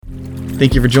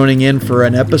Thank you for joining in for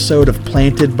an episode of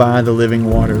Planted by the Living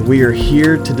Water. We are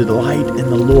here to delight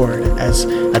in the Lord as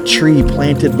a tree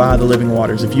planted by the living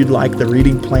waters. If you'd like the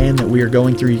reading plan that we are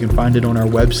going through, you can find it on our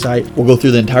website. We'll go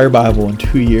through the entire Bible in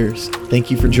 2 years. Thank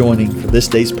you for joining for this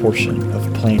day's portion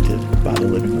of Planted by the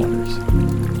Living Waters.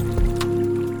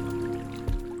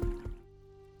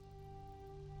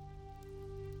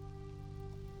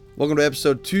 Welcome to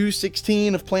episode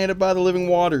 216 of Planted by the Living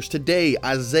Waters. Today,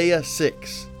 Isaiah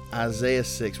 6. Isaiah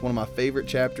 6, one of my favorite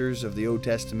chapters of the Old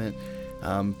Testament.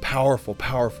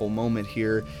 Powerful moment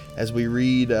here as we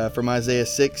read from Isaiah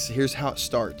 6. Here's how it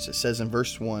starts. It says in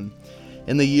verse 1,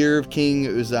 "In the year of King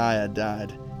Uzziah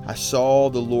died, I saw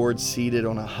the Lord seated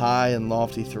on a high and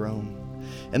lofty throne,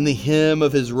 and the hem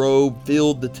of his robe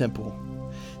filled the temple.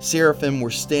 Seraphim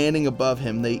were standing above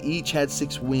him. They each had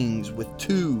 6 wings. With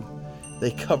 2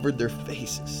 they covered their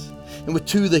faces, and with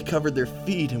 2 they covered their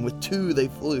feet, and with 2 they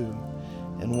flew.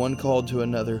 And one called to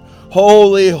another,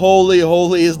 'Holy, holy,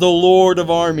 holy is the Lord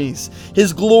of armies.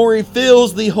 His glory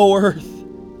fills the whole earth.'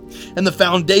 And the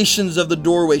foundations of the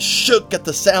doorway shook at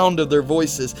the sound of their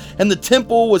voices, and the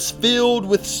temple was filled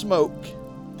with smoke.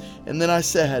 And then I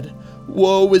said,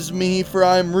 'Woe is me, for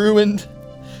I am ruined,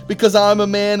 because I am a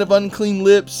man of unclean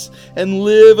lips, and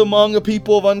live among a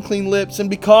people of unclean lips, and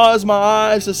because my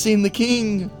eyes have seen the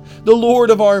King, the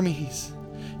Lord of armies.'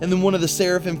 And then one of the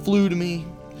seraphim flew to me,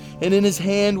 and in his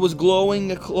hand was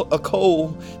glowing a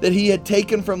coal that he had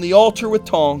taken from the altar with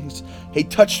tongs. He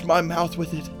touched my mouth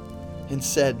with it and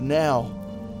said, 'Now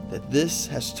that this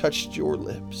has touched your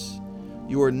lips,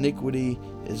 your iniquity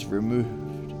is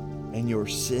removed, and your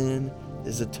sin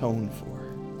is atoned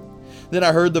for.' Then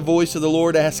I heard the voice of the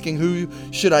Lord asking, 'Who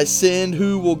should I send?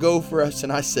 Who will go for us?'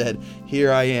 And I said,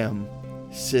 'Here I am,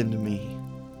 send me.'"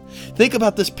 Think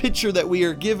about this picture that we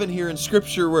are given here in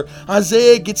Scripture where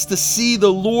Isaiah gets to see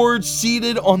the Lord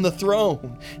seated on the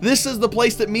throne. This is the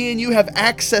place that me and you have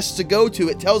access to go to.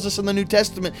 It tells us in the New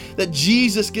Testament that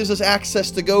Jesus gives us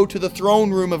access to go to the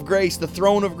throne room of grace, the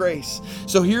throne of grace.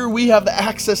 So here we have the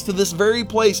access to this very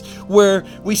place where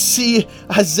we see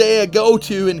Isaiah go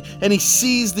to, and he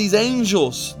sees these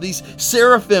angels, these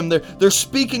seraphim. They're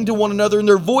speaking to one another, and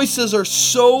their voices are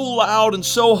so loud and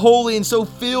so holy and so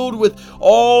filled with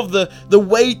all the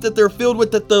weight that they're filled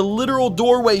with, that the literal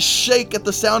doorways shake at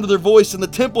the sound of their voice, and the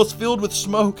temple is filled with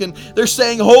smoke, and they're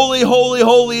saying, "Holy, holy,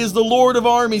 holy is the Lord of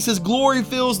armies. His glory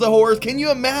fills the whole earth." Can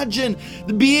you imagine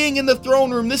being in the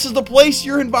throne room? This is the place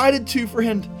you're invited to,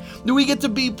 friend. Do we get to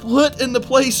be put in the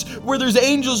place where there's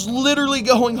angels literally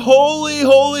going, "Holy,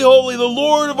 holy, holy, the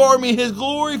Lord of armies. His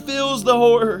glory fills the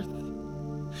whole earth."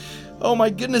 Oh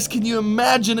my goodness, can you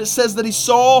imagine? It says that he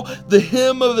saw the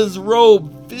hem of his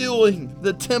robe filling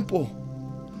the temple.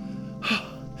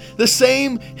 The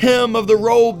same hem of the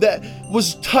robe that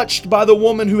was touched by the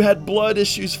woman who had blood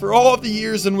issues for all of the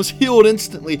years and was healed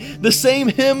instantly. The same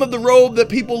hem of the robe that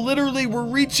people literally were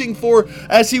reaching for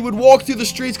as he would walk through the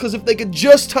streets, because if they could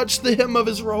just touch the hem of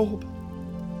his robe.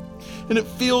 And it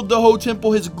filled the whole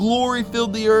temple. His glory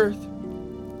filled the earth.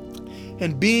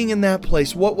 And being in that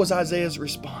place, what was Isaiah's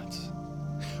response?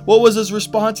 What was his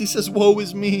response? He says, "Woe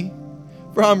is me,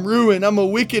 for I'm ruined. I'm a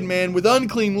wicked man with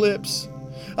unclean lips.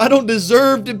 I don't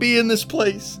deserve to be in this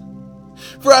place.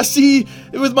 For I see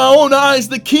with my own eyes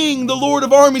the King, the Lord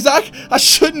of armies. I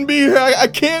shouldn't be here. I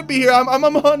can't be here. I'm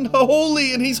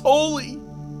unholy, and he's holy."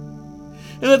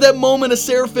 And at that moment, a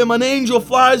seraphim, an angel,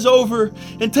 flies over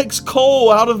and takes coal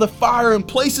out of the fire and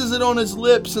places it on his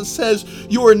lips and says,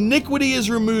 "Your iniquity is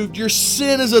removed. Your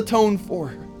sin is atoned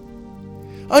for."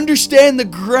 Understand the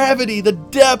gravity, the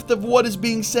depth of what is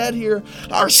being said here.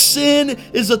 Our sin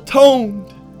is atoned.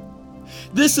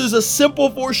 This is a simple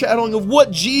foreshadowing of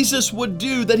what Jesus would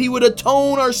do, that he would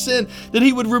atone our sin, that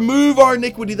he would remove our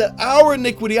iniquity, that our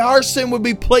iniquity, our sin would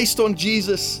be placed on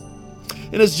Jesus.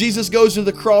 And as Jesus goes to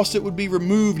the cross, it would be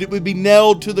removed. It would be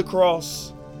nailed to the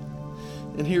cross.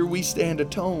 And here we stand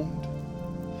atoned.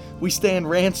 We stand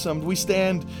ransomed. We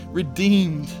stand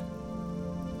redeemed.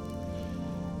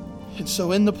 And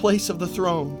so in the place of the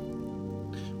throne,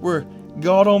 where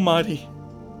God Almighty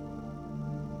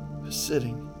was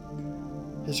sitting,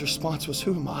 his response was,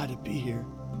 "Who am I to be here?"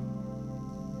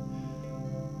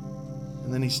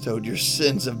 And then he's told, "Your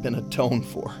sins have been atoned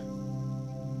for."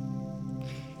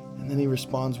 And then he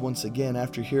responds once again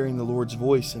after hearing the Lord's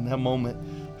voice in that moment,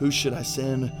 "Who should I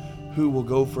send? Who will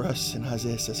go for us?" And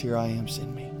Isaiah says, "Here I am,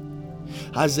 send me."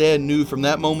 Isaiah knew from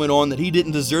that moment on that he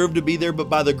didn't deserve to be there, but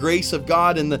by the grace of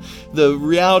God and the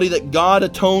reality that God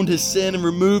atoned his sin and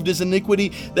removed his iniquity,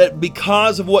 that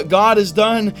because of what God has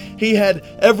done, he had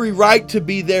every right to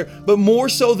be there. But more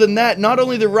so than that, not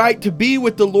only the right to be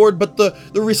with the Lord, but the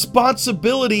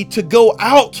responsibility to go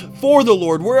out for the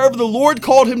Lord. Wherever the Lord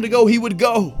called him to go, he would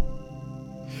go.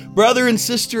 Brother and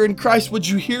sister in Christ, would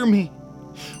you hear me?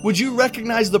 Would you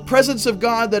recognize the presence of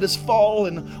God that has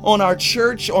fallen on our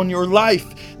church, on your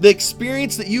life? The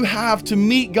experience that you have to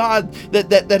meet God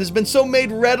that has been so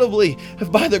made readily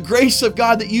by the grace of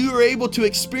God that you are able to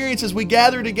experience as we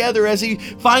gather together, as He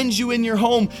finds you in your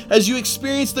home, as you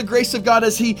experience the grace of God,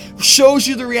 as He shows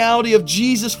you the reality of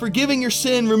Jesus forgiving your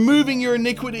sin, removing your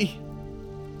iniquity.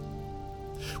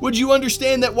 Would you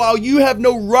understand that while you have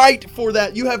no right for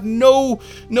that, you have no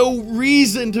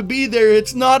reason to be there,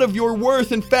 it's not of your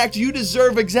worth. In fact, you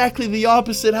deserve exactly the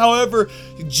opposite. However,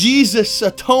 Jesus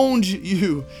atoned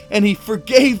you and He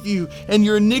forgave you and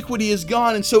your iniquity is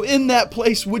gone. And so in that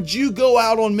place, would you go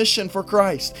out on mission for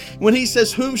Christ? When He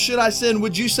says, "Whom should I send?"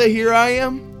 would you say, "Here I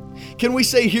am"? Can we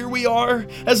say, "Here we are"?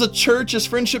 As a church, as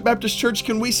Friendship Baptist Church,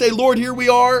 can we say, "Lord, here we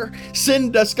are.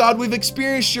 Send us, God. We've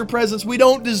experienced your presence. We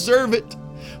don't deserve it.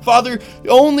 Father,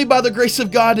 only by the grace of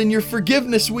God and your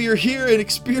forgiveness we are here and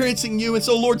experiencing you. And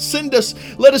so, Lord, send us.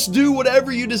 Let us do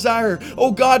whatever you desire." Oh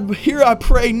God, here I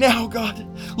pray now, God,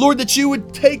 Lord, that you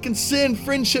would take and send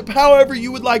Friendship however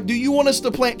you would like. Do you want us to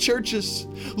plant churches?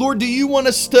 Lord, do you want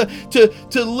us to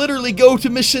literally go to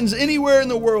missions anywhere in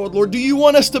the world? Lord, do you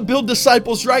want us to build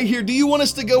disciples right here? Do you want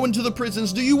us to go into the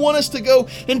prisons? Do you want us to go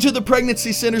into the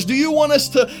pregnancy centers? Do you want us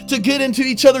to get into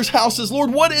each other's houses?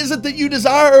 Lord, what is it that you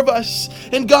desire of us?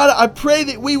 And God, I pray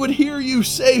that we would hear you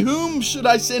say, "Whom should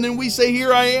I send?" And we say,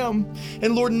 "Here I am."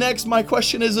 And Lord, next my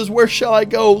question is where shall I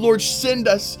go? Lord, send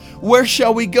us. Where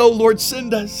shall we go? Lord,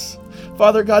 send us.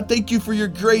 Father God, thank you for your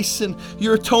grace and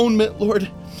your atonement, Lord,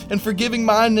 and forgiving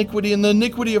my iniquity and the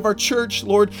iniquity of our church.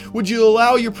 Lord, would you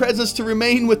allow your presence to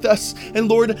remain with us? And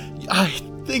Lord, I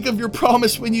think of your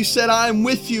promise when you said, "I am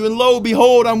with you, and lo,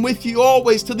 behold, I'm with you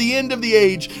always to the end of the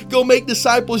age. Go make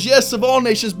disciples, yes, of all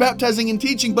nations, baptizing and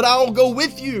teaching, but I'll go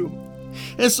with you."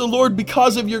 And so, Lord,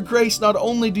 because of your grace, not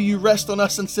only do you rest on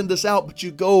us and send us out, but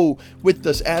you go with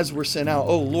us as we're sent out.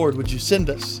 Oh, Lord, would you send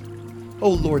us?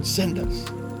 Oh, Lord, send us.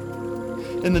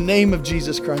 In the name of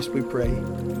Jesus Christ we pray.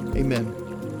 Amen.